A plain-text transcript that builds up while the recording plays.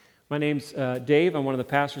My name's Dave. I'm one of the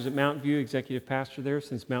pastors at Mountain View, executive pastor there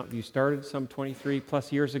since Mountain View started some 23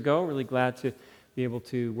 plus years ago. Really glad to be able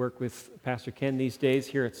to work with Pastor Ken these days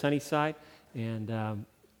here at Sunnyside and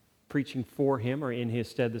preaching for him or in his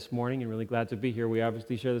stead this morning, and really glad to be here. We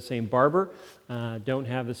obviously share the same barber. Don't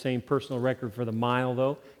have the same personal record for the mile,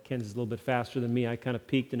 though. Ken's a little bit faster than me. I kind of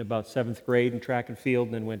peaked in about 7th grade in track and field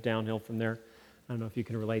and then went downhill from there. I don't know if you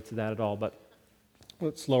can relate to that at all, but a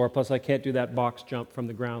little slower. Plus, I can't do that box jump from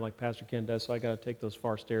the ground like Pastor Ken does, so I got to take those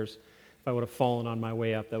far stairs. If I would have fallen on my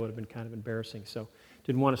way up, that would have been kind of embarrassing. So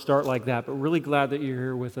didn't want to start like that, but really glad that you're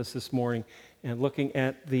here with us this morning and looking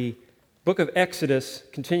at the book of Exodus,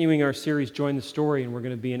 continuing our series, Join the Story, and we're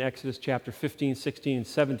going to be in Exodus chapter 15, 16, and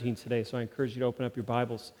 17 today, so I encourage you to open up your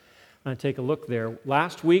Bibles and take a look there.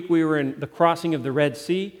 Last week we were in the crossing of the Red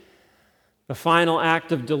Sea, the final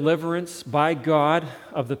act of deliverance by God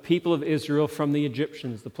of the people of Israel from the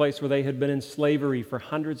Egyptians, the place where they had been in slavery for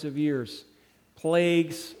hundreds of years.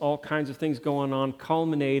 Plagues, all kinds of things going on,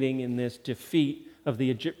 culminating in this defeat of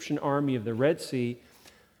the Egyptian army of the Red Sea,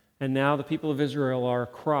 and now the people of Israel are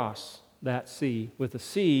across that sea, with the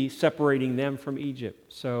sea separating them from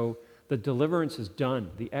Egypt. So the deliverance is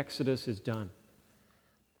done. The Exodus is done.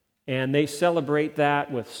 And they celebrate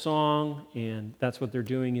that with song, and that's what they're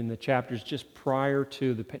doing in the chapters just prior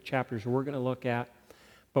to the chapters we're going to look at.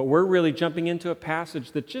 But we're really jumping into a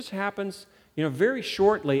passage that just happens, very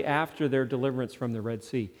shortly after their deliverance from the Red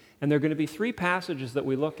Sea. And there are going to be 3 passages that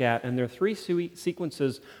we look at, and there are 3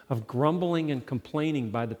 sequences of grumbling and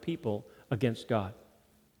complaining by the people against God.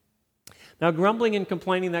 Now, grumbling and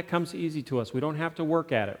complaining, that comes easy to us. We don't have to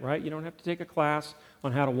work at it, right? You don't have to take a class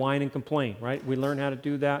on how to whine and complain, right? We learn how to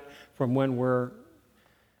do that from when we're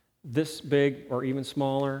this big or even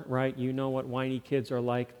smaller, right? You know what whiny kids are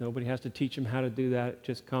like. Nobody has to teach them how to do that. It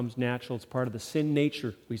just comes natural. It's part of the sin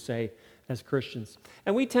nature, we say, as Christians.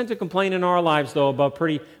 And we tend to complain in our lives, though, about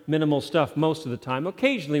pretty minimal stuff most of the time.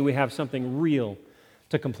 Occasionally, we have something real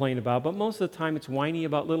to complain about, but most of the time it's whiny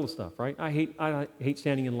about little stuff, right? I hate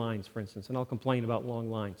standing in lines, for instance, and I'll complain about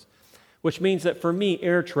long lines, which means that for me,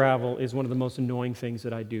 air travel is one of the most annoying things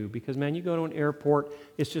that I do because, man, you go to an airport,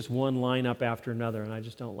 it's just one line up after another, and I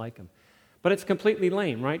just don't like them. But it's completely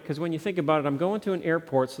lame, right? Because when you think about it, I'm going to an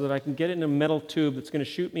airport so that I can get in a metal tube that's going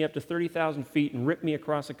to shoot me up to 30,000 feet and rip me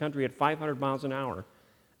across the country at 500 miles an hour,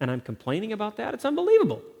 and I'm complaining about that? It's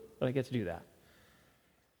unbelievable that I get to do that.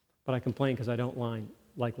 But I complain because I don't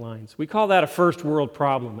like lines. We call that a first world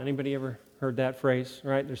problem. Anybody ever heard that phrase,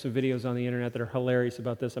 right? There's some videos on the internet that are hilarious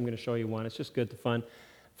about this. I'm going to show you one. It's just good to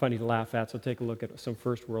funny to laugh at, so take a look at some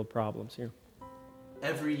first world problems here.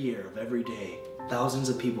 Every year of every day, thousands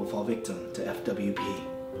of people fall victim to FWP.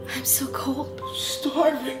 I'm so cold.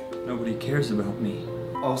 Starving. Nobody cares about me.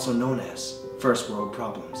 Also known as first world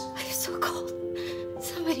problems. I'm so cold.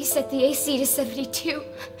 Somebody set the AC to 72.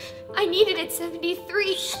 I need it at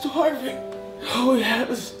 73. Starving. All we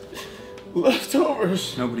have is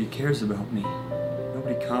leftovers. Nobody cares about me.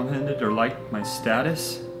 Nobody commented or liked my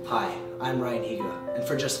status. Hi, I'm Ryan Higa, and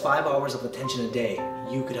for just 5 hours of attention a day,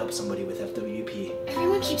 you could help somebody with FWP.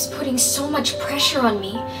 Everyone keeps putting so much pressure on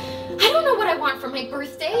me. I don't know what I want for my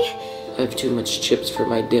birthday. I have too much chips for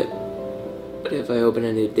my dip. But if I open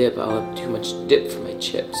a new dip, I'll have too much dip for my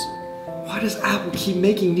chips. Why does Apple keep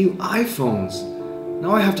making new iPhones?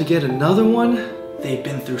 Now I have to get another one? They've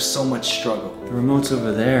been through so much struggle. The remote's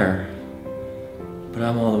over there, but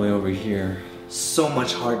I'm all the way over here. So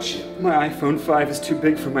much hardship. My iPhone 5 is too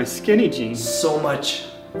big for my skinny jeans. So much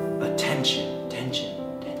attention.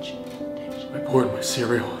 I poured my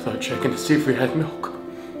cereal without checking to see if we had milk.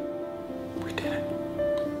 We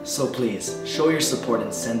didn't. So please, show your support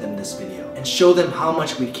and send them this video. And show them how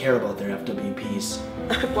much we care about their FWPs.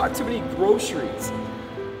 I bought too many groceries.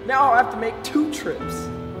 Now I'll have to make 2 trips.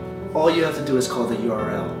 All you have to do is call the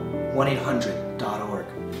URL, 1-800.org,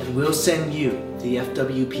 and we'll send you the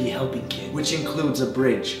FWP helping kit, which includes a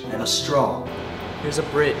bridge and a straw. Here's a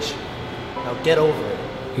bridge. Now get over it.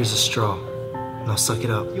 Here's a straw. Now suck it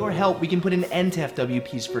up. With your help, we can put an end to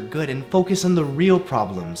FWPs for good and focus on the real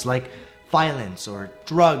problems, like violence or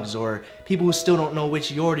drugs or people who still don't know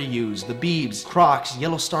which Yor to use, the Beebs, Crocs,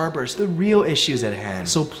 yellow starbursts, the real issues at hand.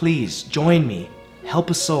 So please, join me, help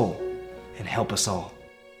a soul, and help us all.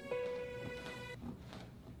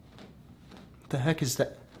 What the heck is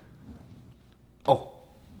that? Oh.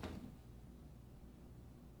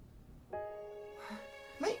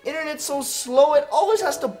 My internet's so slow, it always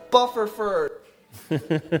has to buffer first.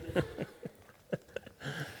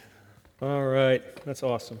 All right, that's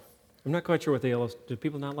awesome. I'm not quite sure what do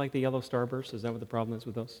people not like the yellow starburst? Is that what the problem is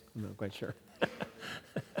with those? I'm not quite sure.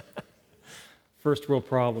 First world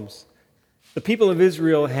problems. The people of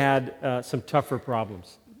Israel had some tougher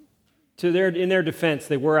problems. In their defense,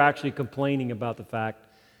 they were actually complaining about the fact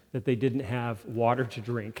that they didn't have water to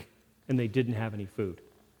drink and they didn't have any food.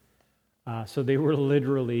 So they were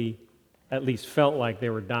literally, at least felt like they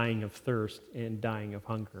were dying of thirst and dying of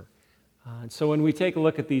hunger. And so when we take a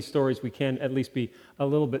look at these stories, we can at least be a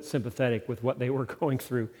little bit sympathetic with what they were going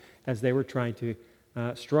through as they were trying to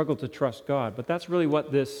struggle to trust God. But that's really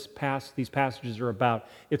what these passages are about.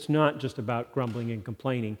 It's not just about grumbling and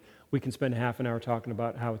complaining. We can spend half an hour talking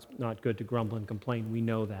about how it's not good to grumble and complain. We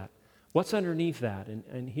know that. What's underneath that?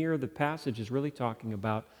 And here the passage is really talking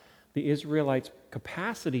about the Israelites'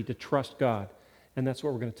 capacity to trust God. And that's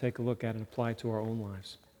what we're going to take a look at and apply to our own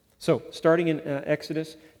lives. So, starting in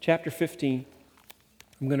Exodus chapter 15,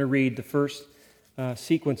 I'm going to read the first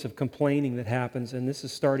sequence of complaining that happens, and this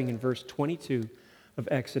is starting in verse 22 of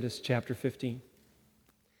Exodus chapter 15.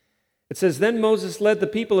 It says, "Then Moses led the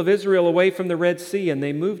people of Israel away from the Red Sea, and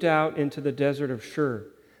they moved out into the desert of Shur.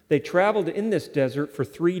 They traveled in this desert for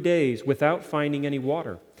 3 days without finding any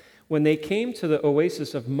water. When they came to the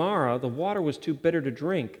oasis of Marah, the water was too bitter to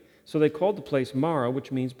drink, so they called the place Marah,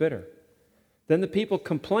 which means bitter. Then the people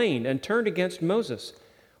complained and turned against Moses.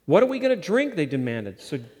 'What are we going to drink?' they demanded.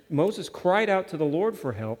 So Moses cried out to the Lord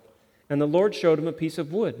for help, and the Lord showed him a piece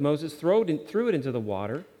of wood. Moses threw it into the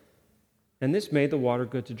water, and this made the water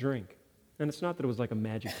good to drink." And it's not that it was like a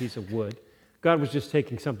magic piece of wood. God was just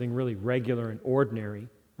taking something really regular and ordinary,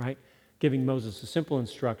 right? Giving Moses a simple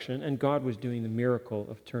instruction, and God was doing the miracle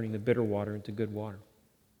of turning the bitter water into good water.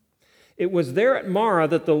 "It was there at Marah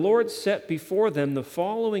that the Lord set before them the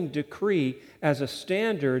following decree as a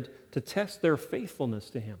standard to test their faithfulness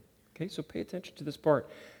to Him." Okay, so pay attention to this part.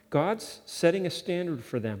 God's setting a standard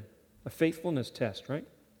for them, a faithfulness test, right?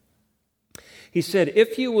 He said,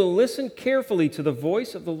 "If you will listen carefully to the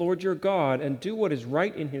voice of the Lord your God and do what is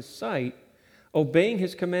right in His sight, obeying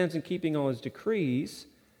His commands and keeping all His decrees,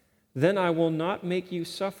 then I will not make you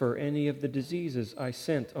suffer any of the diseases I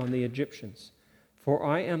sent on the Egyptians, for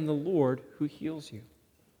I am the Lord who heals you."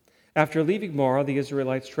 After leaving Marah, the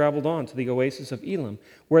Israelites traveled on to the oasis of Elim,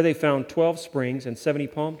 where they found 12 springs and 70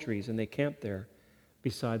 palm trees, and they camped there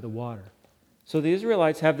beside the water. So the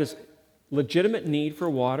Israelites have this legitimate need for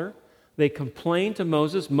water. They complain to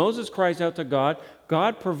Moses. Moses cries out to God.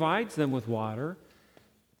 God provides them with water.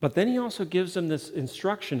 But then He also gives them this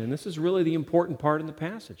instruction, and this is really the important part in the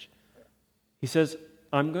passage. He says,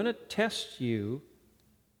 I'm going to test you.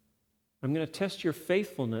 I'm going to test your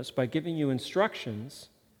faithfulness by giving you instructions,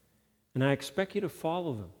 and I expect you to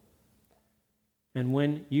follow them. And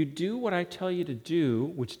when you do what I tell you to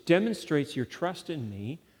do, which demonstrates your trust in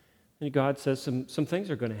me, and God says some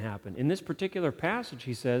things are going to happen. In this particular passage,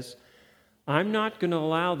 He says, I'm not going to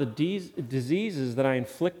allow the diseases that I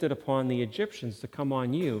inflicted upon the Egyptians to come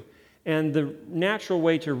on you. And the natural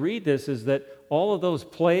way to read this is that all of those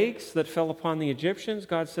plagues that fell upon the Egyptians,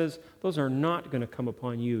 God says, those are not going to come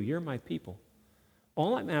upon you. You're my people.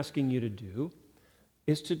 All I'm asking you to do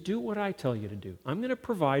is to do what I tell you to do. I'm going to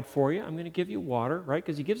provide for you. I'm going to give you water, right?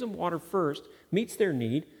 Because He gives them water first, meets their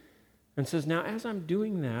need, and says, now as I'm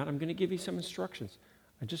doing that, I'm going to give you some instructions.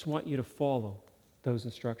 I just want you to follow those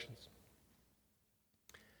instructions.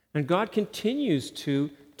 And God continues to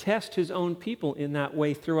test His own people in that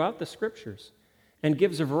way throughout the Scriptures and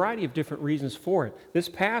gives a variety of different reasons for it. This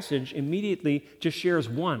passage immediately just shares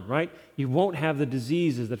one, right? You won't have the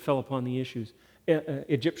diseases that fell upon the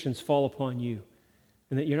Egyptians fall upon you,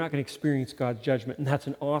 and that you're not going to experience God's judgment, and that's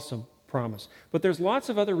an awesome promise. But there's lots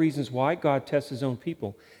of other reasons why God tests His own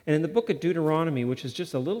people. And in the book of Deuteronomy, which is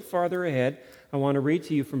just a little farther ahead, I want to read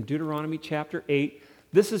to you from Deuteronomy chapter 8.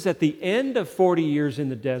 This is at the end of 40 years in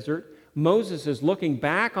the desert. Moses is looking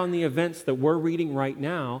back on the events that we're reading right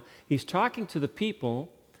now. He's talking to the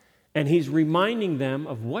people, and he's reminding them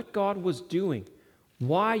of what God was doing,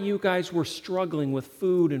 why you guys were struggling with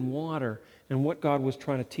food and water, and what God was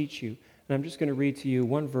trying to teach you. And I'm just going to read to you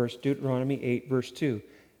one verse, Deuteronomy 8, verse 2.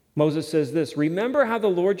 Moses says this, "Remember how the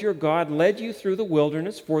Lord your God led you through the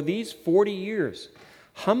wilderness for these 40 years,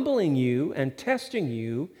 humbling you and testing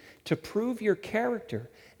you to prove your character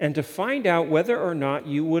and to find out whether or not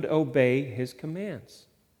you would obey His commands."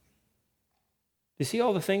 You see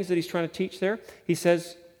all the things that He's trying to teach there? He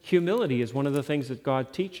says humility is one of the things that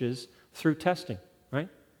God teaches through testing, right?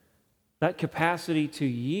 That capacity to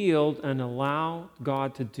yield and allow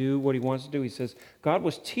God to do what He wants to do. He says, God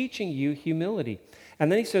was teaching you humility.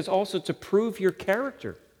 And then He says also to prove your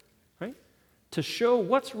character, right? To show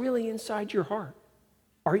what's really inside your heart.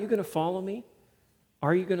 Are you going to follow me?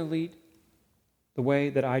 Are you going to lead the way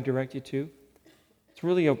that I direct you to? It's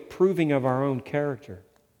really a proving of our own character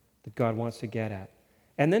that God wants to get at.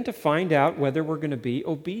 and then to find out whether we're going to be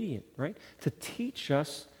obedient, right? To teach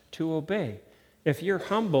us to obey. If you're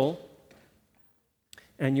humble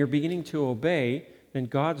and you're beginning to obey, then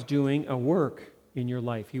God's doing a work in your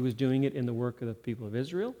life. He was doing it in the work of the people of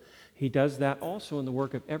Israel. He does that also in the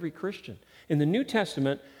work of every Christian. In the New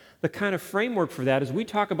Testament, the kind of framework for that is we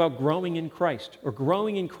talk about growing in Christ or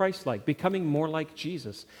growing in Christ-like, becoming more like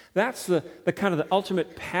Jesus. That's the kind of the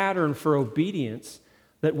ultimate pattern for obedience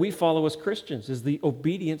that we follow as Christians, is the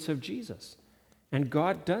obedience of Jesus. And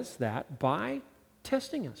God does that by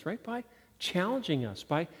testing us, right? By challenging us,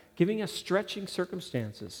 by giving us stretching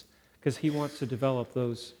circumstances, because He wants to develop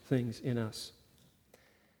those things in us.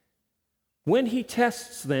 When He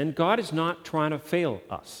tests, then, God is not trying to fail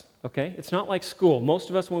us, okay? It's not like school.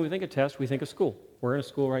 Most of us, when we think of test, we think of school. We're in a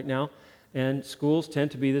school right now, and schools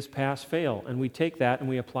tend to be this pass-fail, and we take that and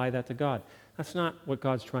we apply that to God. That's not what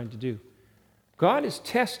God's trying to do. God is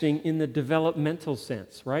testing in the developmental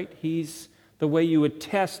sense, right? He's the way you would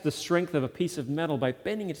test the strength of a piece of metal by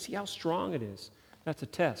bending it to see how strong it is. That's a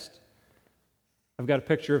test. I've got a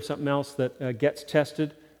picture of something else that gets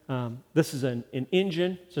tested. This is an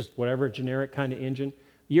engine, just whatever, generic kind of engine.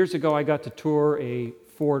 Years ago, I got to tour a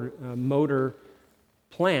Ford motor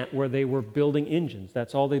plant where they were building engines.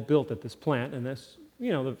 That's all they built at this plant, and that's,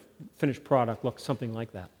 the finished product looks something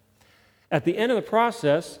like that. At the end of the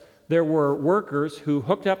process, there were workers who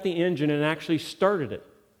hooked up the engine and actually started it.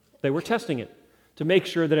 They were testing it to make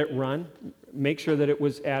sure that it run, make sure that it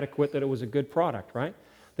was adequate, that it was a good product, right?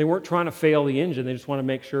 They weren't trying to fail the engine. They just want to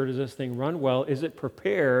make sure, does this thing run well? Is it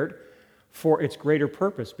prepared for its greater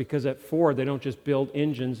purpose? Because at Ford, they don't just build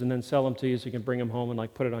engines and then sell them to you so you can bring them home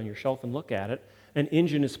and put it on your shelf and look at it. An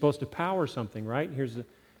engine is supposed to power something, right?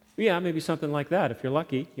 Maybe something like that. If you're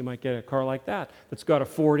lucky, you might get a car like that that's got a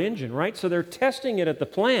Ford engine, right? So they're testing it at the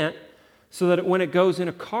plant so that when it goes in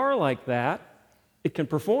a car like that, it can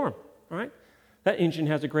perform, right? That engine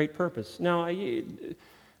has a great purpose. Now,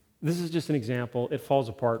 this is just an example. It falls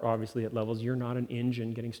apart, obviously, at levels. You're not an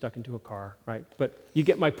engine getting stuck into a car, right? But you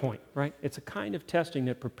get my point, right? It's a kind of testing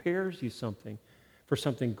that prepares you for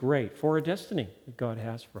something great, for a destiny that God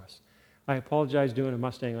has for us. I apologize doing a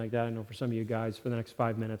Mustang like that. I know for some of you guys, for the next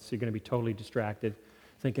 5 minutes, you're going to be totally distracted,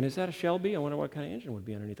 thinking, is that a Shelby? I wonder what kind of engine would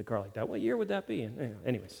be underneath a car like that. What year would that be? And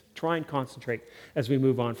anyways, try and concentrate as we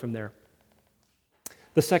move on from there.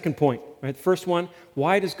 The second point, right? The first one,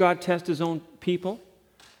 why does God test His own people?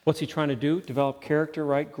 What's He trying to do? Develop character,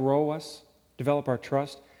 right? Grow us, develop our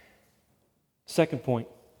trust. Second point,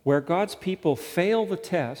 where God's people fail the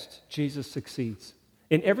test, Jesus succeeds.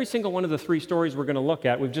 In every single one of the three stories we're going to look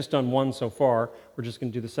at, we've just done one so far, we're just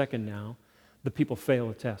going to do the second now, the people fail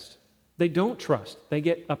the test. They don't trust. They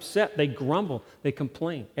get upset. They grumble. They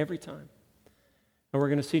complain every time. And we're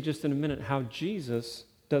going to see just in a minute how Jesus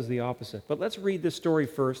does the opposite. But let's read this story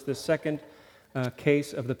first, this second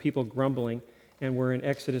case of the people grumbling, and we're in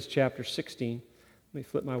Exodus chapter 16. Let me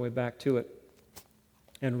flip my way back to it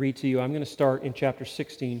and read to you. I'm going to start in chapter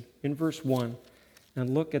 16, in verse 1,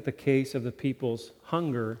 and look at the case of the people's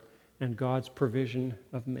hunger and God's provision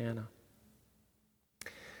of manna.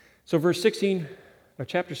 So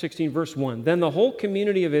chapter 16, verse 1. Then the whole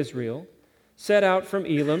community of Israel set out from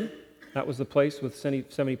Elim. That was the place with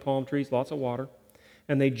 70 palm trees, lots of water.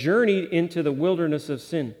 And they journeyed into the wilderness of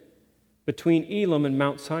Sin, between Elim and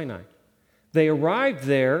Mount Sinai. They arrived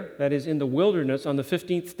there, that is in the wilderness, on the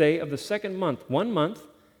 15th day of the second month, 1 month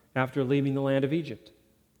after leaving the land of Egypt.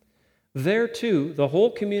 There, too, the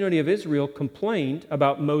whole community of Israel complained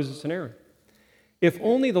about Moses and Aaron. If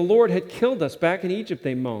only the Lord had killed us back in Egypt,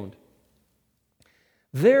 they moaned.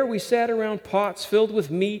 There we sat around pots filled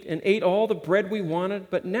with meat and ate all the bread we wanted,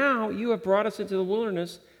 but now you have brought us into the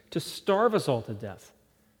wilderness to starve us all to death.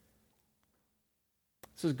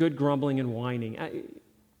 This is good grumbling and whining.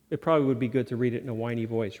 It probably would be good to read it in a whiny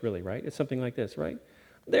voice, really, right? It's something like this, right?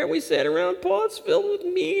 There we sat around pots filled with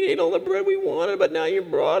meat, ate all the bread we wanted, but now you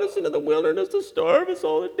brought us into the wilderness to starve us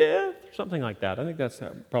all to death. Something like that. I think that's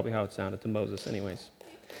probably how it sounded to Moses anyways.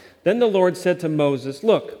 Then the Lord said to Moses,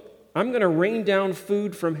 look, I'm going to rain down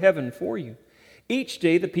food from heaven for you. Each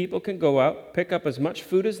day the people can go out, pick up as much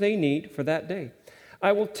food as they need for that day.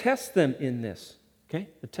 I will test them in this. Okay?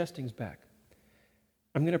 The testing's back.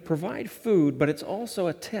 I'm going to provide food, but it's also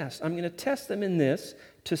a test. I'm going to test them in this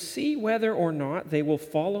to see whether or not they will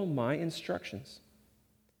follow my instructions.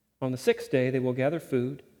 On the 6th day, they will gather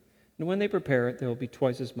food, and when they prepare it, there will be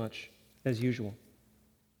twice as much as usual.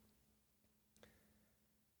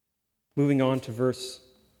 Moving on to verse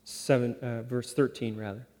 13,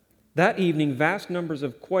 rather. That evening, vast numbers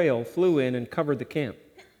of quail flew in and covered the camp.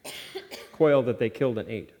 Quail that they killed and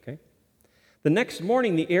ate, okay? The next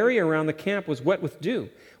morning, the area around the camp was wet with dew.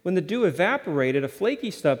 When the dew evaporated, a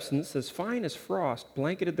flaky substance as fine as frost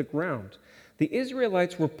blanketed the ground. The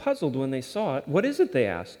Israelites were puzzled when they saw it. What is it? They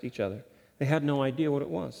asked each other. They had no idea what it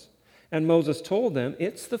was. And Moses told them,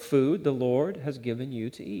 it's the food the Lord has given you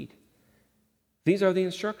to eat. These are the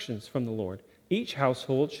instructions from the Lord. Each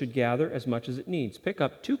household should gather as much as it needs. Pick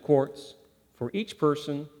up 2 quarts for each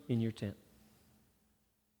person in your tent.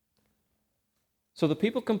 So the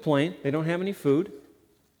people complain, they don't have any food.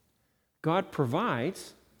 God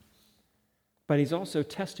provides, but He's also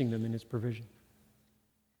testing them in His provision.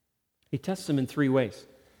 He tests them in 3 ways,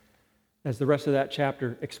 as the rest of that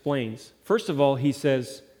chapter explains. First of all, He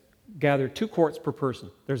says, gather 2 quarts per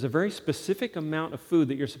person. There's a very specific amount of food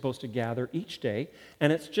that you're supposed to gather each day,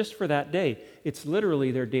 and it's just for that day. It's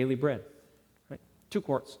literally their daily bread. Right? 2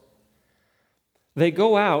 quarts. They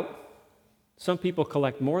go out. Some people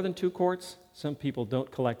collect more than 2 quarts. Some people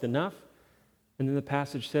don't collect enough. And then the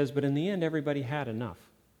passage says, but in the end, everybody had enough.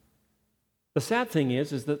 The sad thing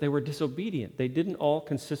is that they were disobedient. They didn't all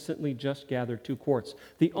consistently just gather 2 quarts.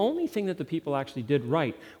 The only thing that the people actually did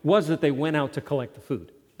right was that they went out to collect the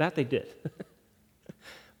food. That they did.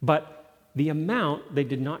 But the amount they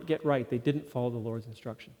did not get right. They didn't follow the Lord's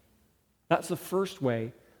instruction. That's the first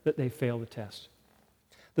way that they failed the test.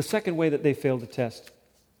 The second way that they failed the test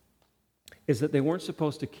is that they weren't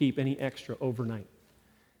supposed to keep any extra overnight.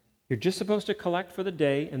 You're just supposed to collect for the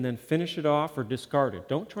day and then finish it off or discard it.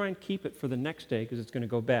 Don't try and keep it for the next day because it's going to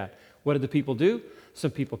go bad. What did the people do? Some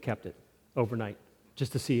people kept it overnight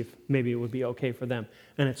just to see if maybe it would be okay for them.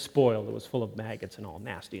 And it spoiled. It was full of maggots and all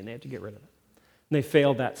nasty, and they had to get rid of it. And they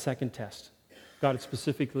failed that second test. God had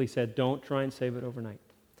specifically said, don't try and save it overnight.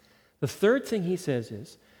 The third thing He says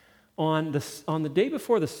is, on the day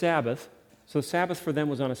before the Sabbath, so the Sabbath for them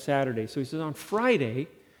was on a Saturday. So He says, on Friday,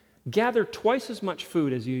 gather twice as much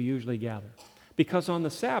food as you usually gather. Because on the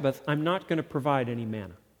Sabbath, I'm not going to provide any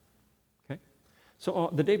manna. Okay? So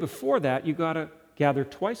the day before that, you got to gather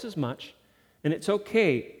twice as much. And it's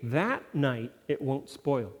okay. That night, it won't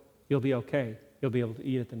spoil. You'll be okay. You'll be able to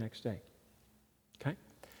eat it the next day. Okay?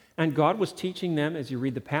 And God was teaching them, as you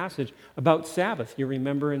read the passage, about Sabbath. You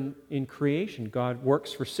remember in creation, God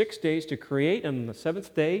works for 6 days to create, and on the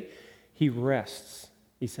 7th day, He rests,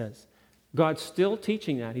 He says. God's still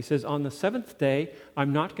teaching that. He says, on the 7th day,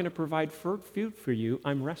 I'm not going to provide food for you.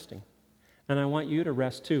 I'm resting. And I want you to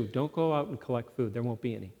rest too. Don't go out and collect food. There won't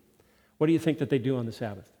be any. What do you think that they do on the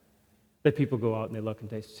Sabbath? That people go out and they look and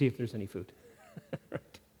they see if there's any food.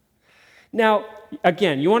 Right. Now,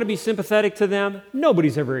 again, you want to be sympathetic to them.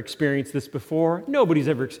 Nobody's ever experienced this before. Nobody's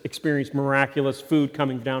ever experienced miraculous food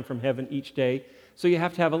coming down from heaven each day. So you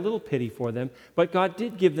have to have a little pity for them. But God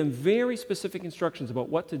did give them very specific instructions about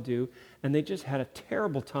what to do, and they just had a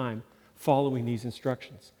terrible time following these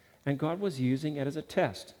instructions. And God was using it as a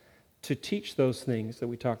test to teach those things that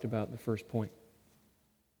we talked about in the first point.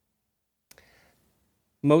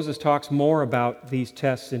 Moses talks more about these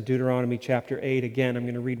tests in Deuteronomy chapter 8. Again, I'm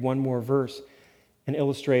going to read one more verse and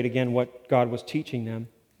illustrate again what God was teaching them.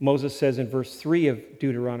 Moses says in verse 3 of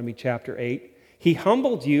Deuteronomy chapter 8, He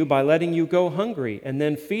humbled you by letting you go hungry and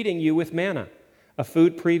then feeding you with manna, a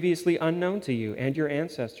food previously unknown to you and your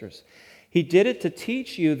ancestors. He did it to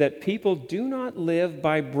teach you that people do not live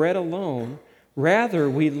by bread alone. Rather,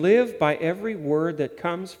 we live by every word that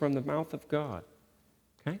comes from the mouth of God.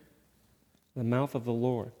 Okay? The mouth of the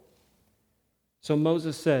Lord. So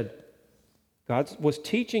Moses said, God was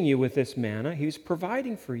teaching you with this manna. He was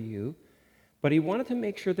providing for you, but He wanted to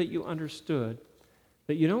make sure that you understood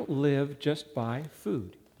that you don't live just by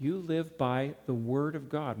food. You live by the Word of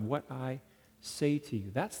God, what I say to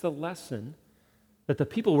you. That's the lesson that the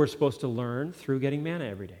people were supposed to learn through getting manna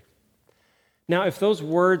every day. Now, if those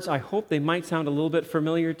words, I hope they might sound a little bit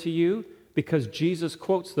familiar to you, because Jesus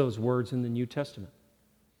quotes those words in the New Testament.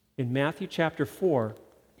 In Matthew chapter 4,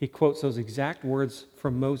 He quotes those exact words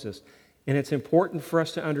from Moses. And it's important for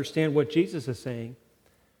us to understand what Jesus is saying,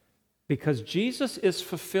 because Jesus is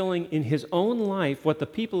fulfilling in His own life what the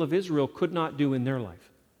people of Israel could not do in their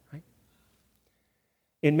life. Right?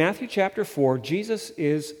 In Matthew chapter 4, Jesus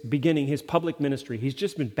is beginning His public ministry. He's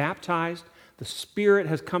just been baptized. The Spirit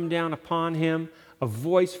has come down upon Him. A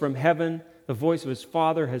voice from heaven, the voice of His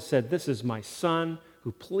Father, has said, "This is my Son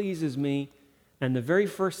who pleases me." And the very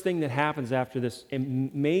first thing that happens after this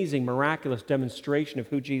amazing, miraculous demonstration of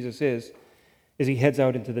who Jesus is He heads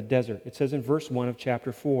out into the desert. It says in verse 1 of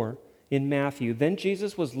chapter 4 in Matthew, "Then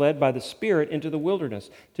Jesus was led by the Spirit into the wilderness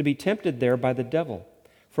to be tempted there by the devil.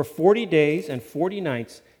 For 40 days and 40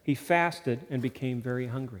 nights He fasted and became very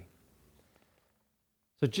hungry."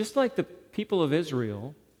 So just like the people of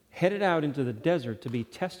Israel headed out into the desert to be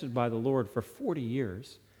tested by the Lord for 40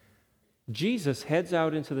 years, Jesus heads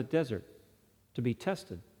out into the desert to be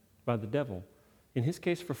tested by the devil, in his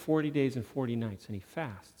case for 40 days and 40 nights, and he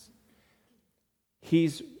fasts.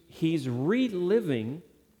 He's reliving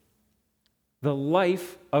the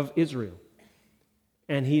life of Israel,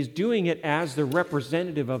 and he's doing it as the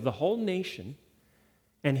representative of the whole nation,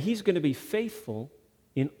 and he's going to be faithful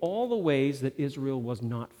in all the ways that Israel was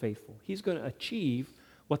not faithful. He's going to achieve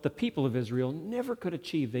what the people of Israel never could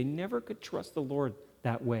achieve. They never could trust the Lord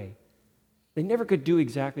that way. They never could do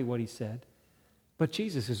exactly what he said, but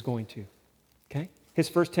Jesus is going to. Okay? His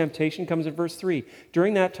first temptation comes in verse 3.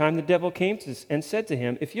 During that time, the devil came and said to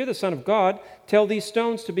him, "If you're the Son of God, tell these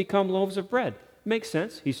stones to become loaves of bread." Makes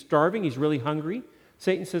sense. He's starving. He's really hungry.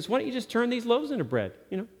 Satan says, "Why don't you just turn these loaves into bread?"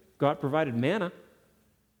 You know, God provided manna.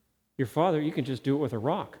 Your father, you can just do it with a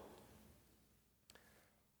rock.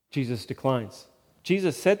 Jesus declines.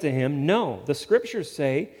 Jesus said to him, "No, the scriptures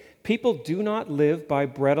say people do not live by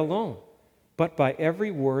bread alone, but by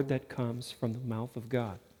every word that comes from the mouth of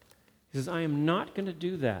God." He says, I am not going to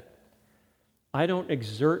do that. I don't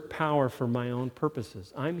exert power for my own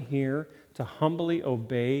purposes. I'm here to humbly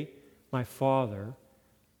obey my Father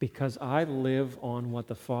because I live on what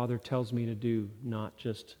the Father tells me to do, not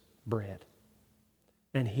just bread.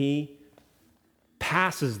 And he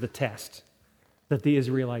passes the test that the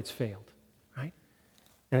Israelites failed, right?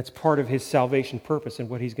 And it's part of his salvation purpose and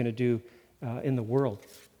what he's going to do in the world.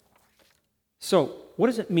 So, what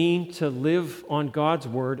does it mean to live on God's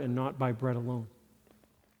word and not by bread alone?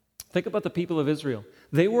 Think about the people of Israel.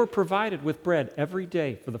 They were provided with bread every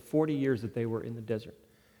day for the 40 years that they were in the desert.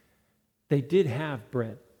 They did have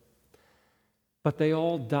bread, but they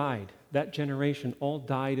all died. That generation all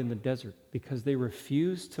died in the desert because they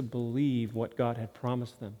refused to believe what God had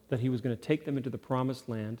promised them, that he was going to take them into the promised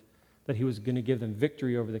land, that he was going to give them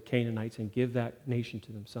victory over the Canaanites and give that nation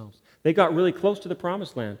to themselves. They got really close to the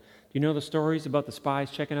promised land. Do you know the stories about the spies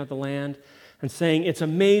checking out the land and saying, it's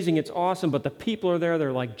amazing, it's awesome, but the people are there,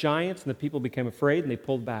 they're like giants, and the people became afraid and they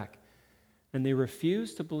pulled back. And they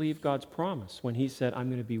refused to believe God's promise when he said, I'm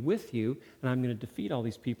going to be with you and I'm going to defeat all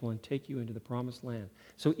these people and take you into the promised land.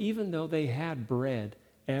 So even though they had bread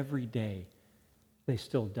every day, they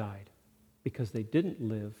still died because they didn't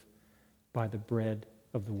live by the bread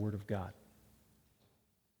of the Word of God.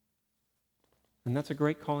 And that's a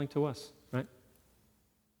great calling to us, right?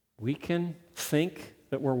 We can think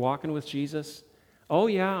that we're walking with Jesus. Oh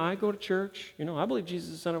yeah, I go to church. You know, I believe Jesus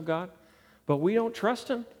is the Son of God. But we don't trust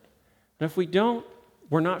him. And if we don't,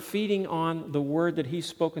 we're not feeding on the word that he's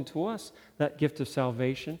spoken to us, that gift of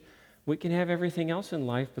salvation. We can have everything else in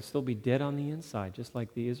life, but still be dead on the inside, just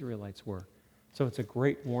like the Israelites were. So it's a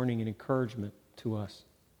great warning and encouragement to us.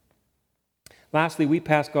 Lastly, we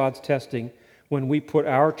pass God's testing when we put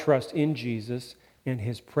our trust in Jesus and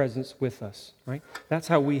his presence with us, right? That's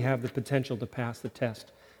how we have the potential to pass the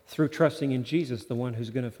test, through trusting in Jesus, the one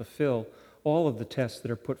who's going to fulfill all of the tests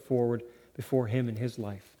that are put forward before him in his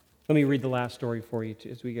life. Let me read the last story for you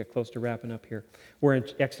as we get close to wrapping up here. We're in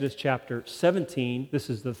Exodus chapter 17. This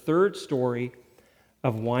is the third story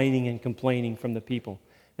of whining and complaining from the people.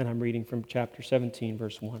 And I'm reading from chapter 17,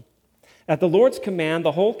 verse 1. At the Lord's command,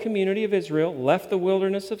 the whole community of Israel left the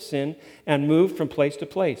wilderness of Sin and moved from place to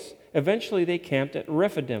place. Eventually they camped at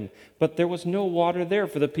Rephidim, but there was no water there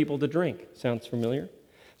for the people to drink. Sounds familiar?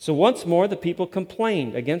 So once more the people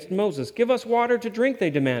complained against Moses. Give us water to drink, they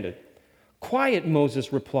demanded. Quiet,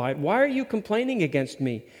 Moses replied. Why are you complaining against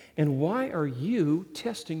me? And why are you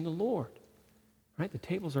testing the Lord? Right? The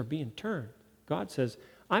tables are being turned. God says,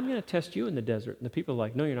 I'm going to test you in the desert. And the people are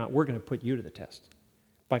like, no, you're not. We're going to put you to the test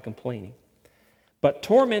by complaining. But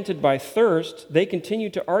tormented by thirst, they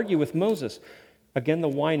continued to argue with Moses. Again, the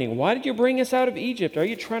whining. Why did you bring us out of Egypt? Are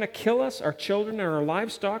you trying to kill us, our children, and our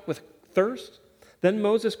livestock with thirst? Then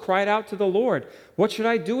Moses cried out to the Lord, what should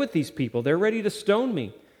I do with these people? They're ready to stone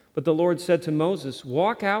me. But the Lord said to Moses,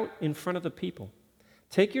 walk out in front of the people.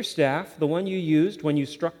 Take your staff, the one you used when you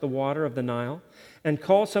struck the water of the Nile, and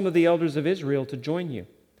call some of the elders of Israel to join you.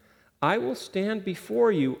 I will stand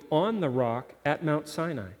before you on the rock at Mount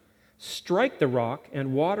Sinai. Strike the rock,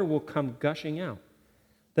 and water will come gushing out.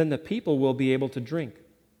 Then the people will be able to drink.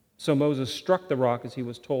 So Moses struck the rock as he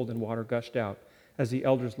was told, and water gushed out as the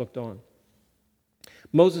elders looked on.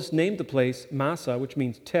 Moses named the place Massah, which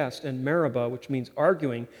means test, and Meribah, which means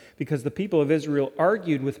arguing, because the people of Israel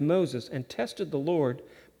argued with Moses and tested the Lord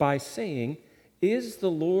by saying, is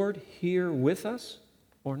the Lord here with us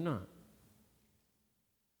or not?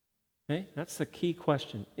 Okay, that's the key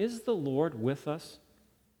question. Is the Lord with us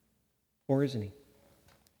or isn't he?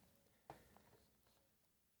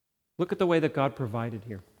 Look at the way that God provided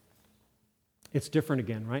here. It's different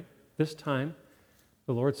again, right? This time,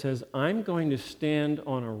 the Lord says, I'm going to stand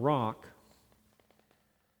on a rock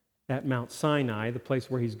at Mount Sinai, the place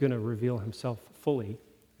where he's going to reveal himself fully.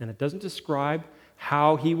 And it doesn't describe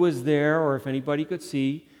how he was there or if anybody could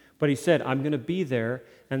see, but he said, I'm going to be there,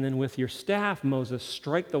 and then with your staff, Moses,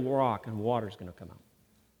 strike the rock, and water's going to come out.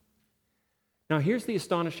 Now, here's the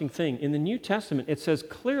astonishing thing. In the New Testament, it says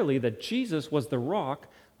clearly that Jesus was the rock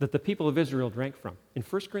that the people of Israel drank from. In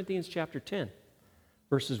 1 Corinthians chapter 10,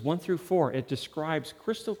 verses 1 through 4, it describes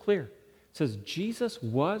crystal clear. It says Jesus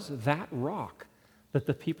was that rock that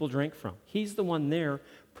the people drank from. He's the one there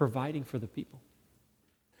providing for the people.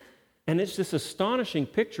 And it's this astonishing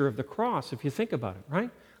picture of the cross, if you think about it, right?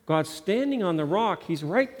 God's standing on the rock, he's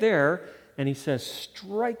right there, and he says,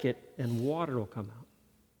 strike it, and water will come out.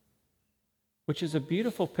 Which is a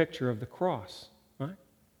beautiful picture of the cross, right?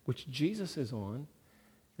 Which Jesus is on,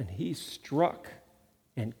 and he's struck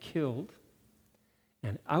and killed,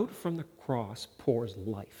 and out from the cross pours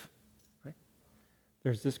life, right?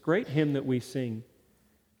 There's this great hymn that we sing,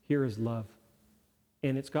 Here is Love,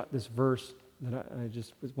 and it's got this verse that I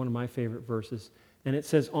just was one of my favorite verses, and it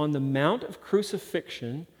says, on the mount of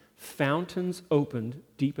crucifixion, fountains opened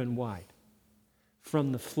deep and wide.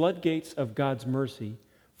 From the floodgates of God's mercy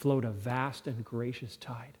flowed a vast and gracious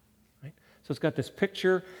tide. Right? So it's got this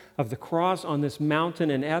picture of the cross on this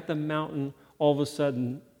mountain, and at the mountain, all of a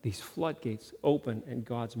sudden, these floodgates open and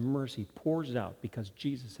God's mercy pours out because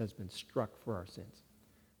Jesus has been struck for our sins.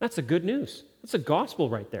 That's the good news. That's the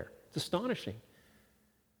gospel right there. It's astonishing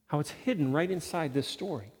how it's hidden right inside this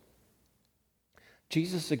story.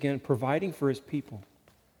 Jesus, again, providing for his people.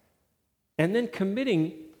 And then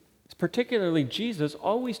committing, particularly Jesus,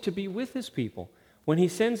 always to be with his people. When he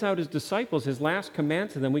sends out his disciples, his last command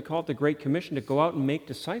to them, we call it the Great Commission, to go out and make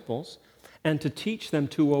disciples and to teach them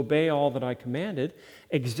to obey all that I commanded.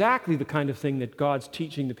 Exactly the kind of thing that God's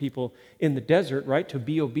teaching the people in the desert, right? To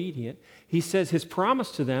be obedient. He says his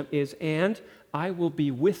promise to them is, and I will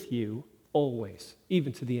be with you always,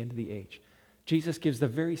 even to the end of the age. Jesus gives the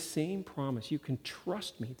very same promise. You can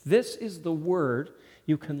trust me. This is the word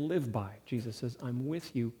you can live by. Jesus says, I'm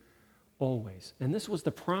with you always. And this was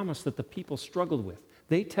the promise that the people struggled with.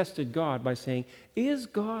 They tested God by saying, is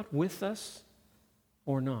God with us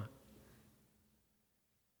or not?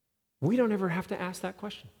 We don't ever have to ask that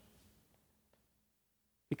question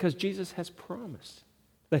because Jesus has promised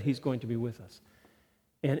that he's going to be with us.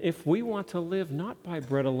 And if we want to live not by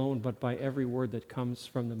bread alone, but by every word that comes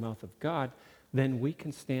from the mouth of God, then we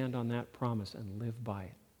can stand on that promise and live by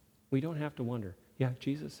it. We don't have to wonder. Yeah,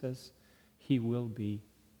 Jesus says he will be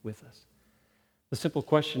with us. The simple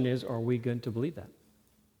question is, are we going to believe that?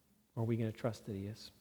 Are we going to trust that he is?